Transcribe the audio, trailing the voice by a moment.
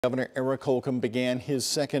Governor Eric Holcomb began his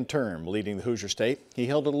second term leading the Hoosier State. He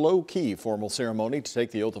held a low-key formal ceremony to take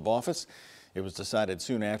the oath of office. It was decided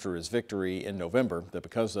soon after his victory in November that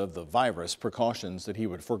because of the virus precautions that he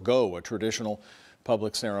would forego a traditional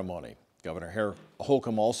public ceremony. Governor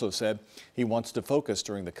Holcomb also said he wants to focus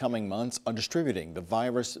during the coming months on distributing the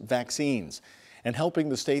virus vaccines and helping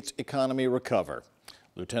the state's economy recover.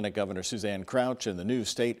 Lieutenant Governor Suzanne Crouch and the new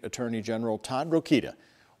state Attorney General Todd Rokita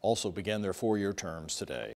also began their 4-year terms today.